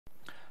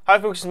Hi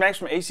folks, it's Max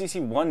from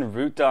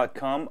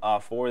HTC1Root.com.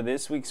 For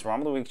this week's ROM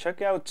of the week, check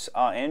out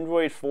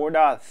Android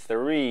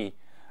 4.3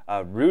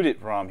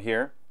 rooted ROM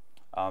here,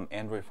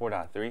 Android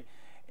 4.3.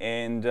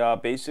 And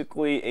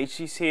basically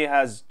HTC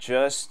has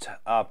just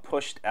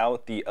pushed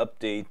out the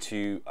update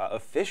to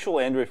official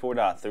Android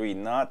 4.3,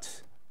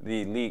 not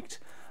the leaked,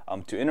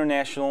 to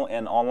international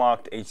and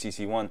unlocked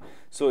HTC One.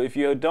 So if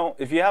you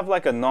have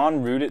like a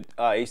non-rooted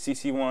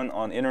HTC One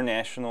on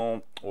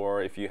international,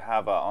 or if you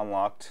have an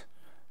unlocked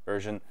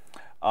version,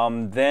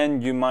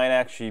 then you might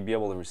actually be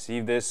able to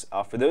receive this.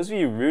 For those of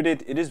you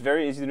rooted, it is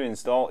very easy to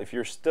install. If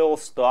you're still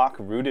stock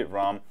rooted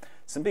ROM,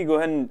 simply go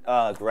ahead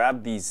and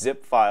grab the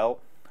zip file,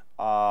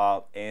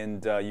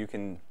 and you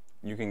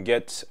can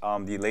get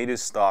the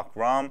latest stock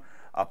ROM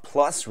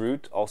plus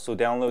root. Also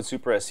download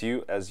Super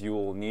SU, as you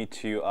will need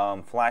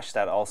to flash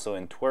that also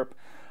in twerp.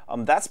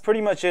 That's pretty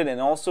much it. And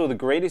also the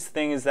greatest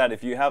thing is that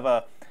if you have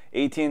a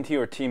AT&T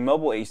or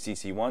T-Mobile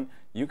HTC One,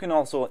 you can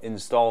also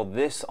install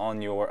this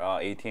on your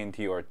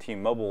AT&T or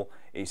T-Mobile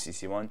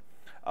HTC One.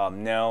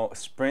 Now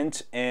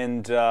Sprint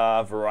and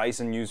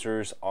Verizon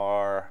users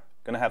are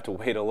gonna have to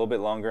wait a little bit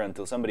longer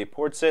until somebody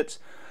ports it,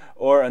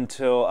 or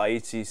until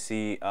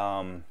HTC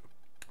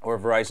or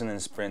Verizon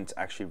and Sprint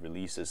actually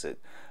releases it.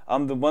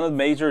 One of the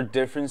major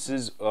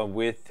differences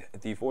with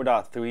the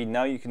 4.3,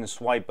 now you can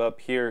swipe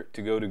up here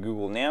to go to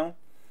Google Now.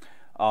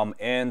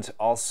 And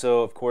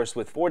also, of course,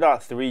 with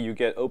 4.3 you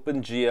get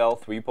OpenGL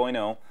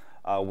 3.0,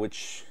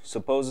 which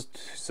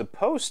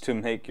supposed to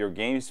make your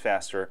games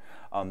faster,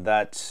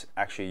 that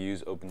actually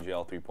use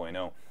OpenGL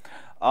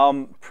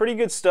 3.0. Pretty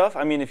good stuff.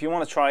 I mean, if you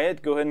want to try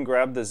it, go ahead and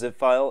grab the zip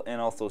file and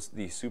also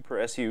the Super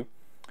SU.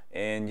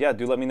 And yeah,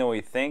 do let me know what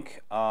you think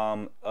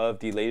of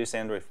the latest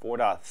Android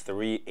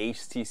 4.3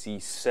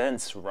 HTC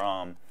Sense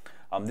ROM.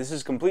 This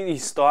is completely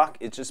stock.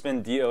 It's just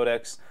been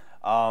de-odex.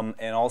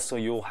 And also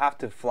you'll have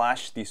to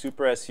flash the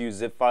Super SU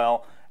zip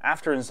file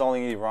after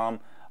installing the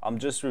ROM.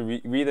 Just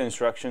read the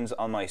instructions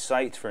on my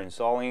site for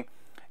installing.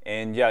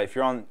 And yeah, if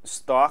you're on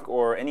stock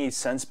or any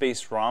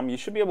Sense-based ROM, you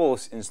should be able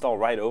to install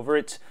right over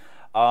it.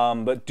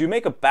 But do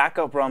make a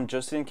backup ROM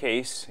just in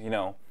case, you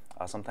know,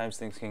 sometimes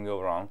things can go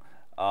wrong.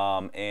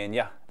 And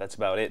yeah, that's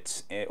about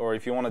it. Or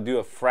if you want to do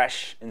a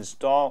fresh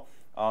install,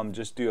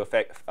 just do a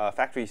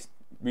factory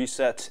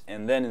reset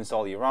and then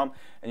install the ROM,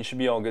 and you should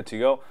be all good to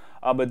go.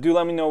 But do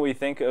let me know what you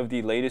think of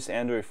the latest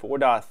Android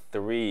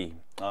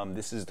 4.3.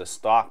 This is the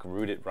stock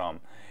rooted ROM.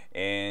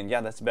 And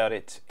yeah, that's about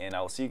it. And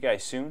I'll see you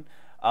guys soon.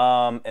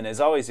 And as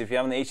always, if you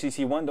have an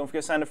HTC One, don't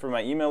forget to sign up for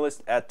my email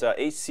list at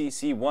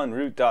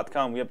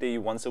HTC1Root.com. We update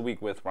you once a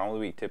week with ROM of the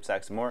week, tips,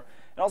 hacks, and more.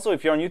 And also,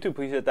 if you're on YouTube,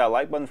 please hit that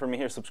like button for me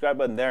here, subscribe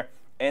button there.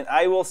 And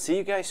I will see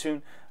you guys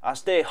soon.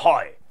 Stay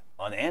high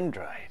on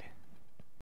Android.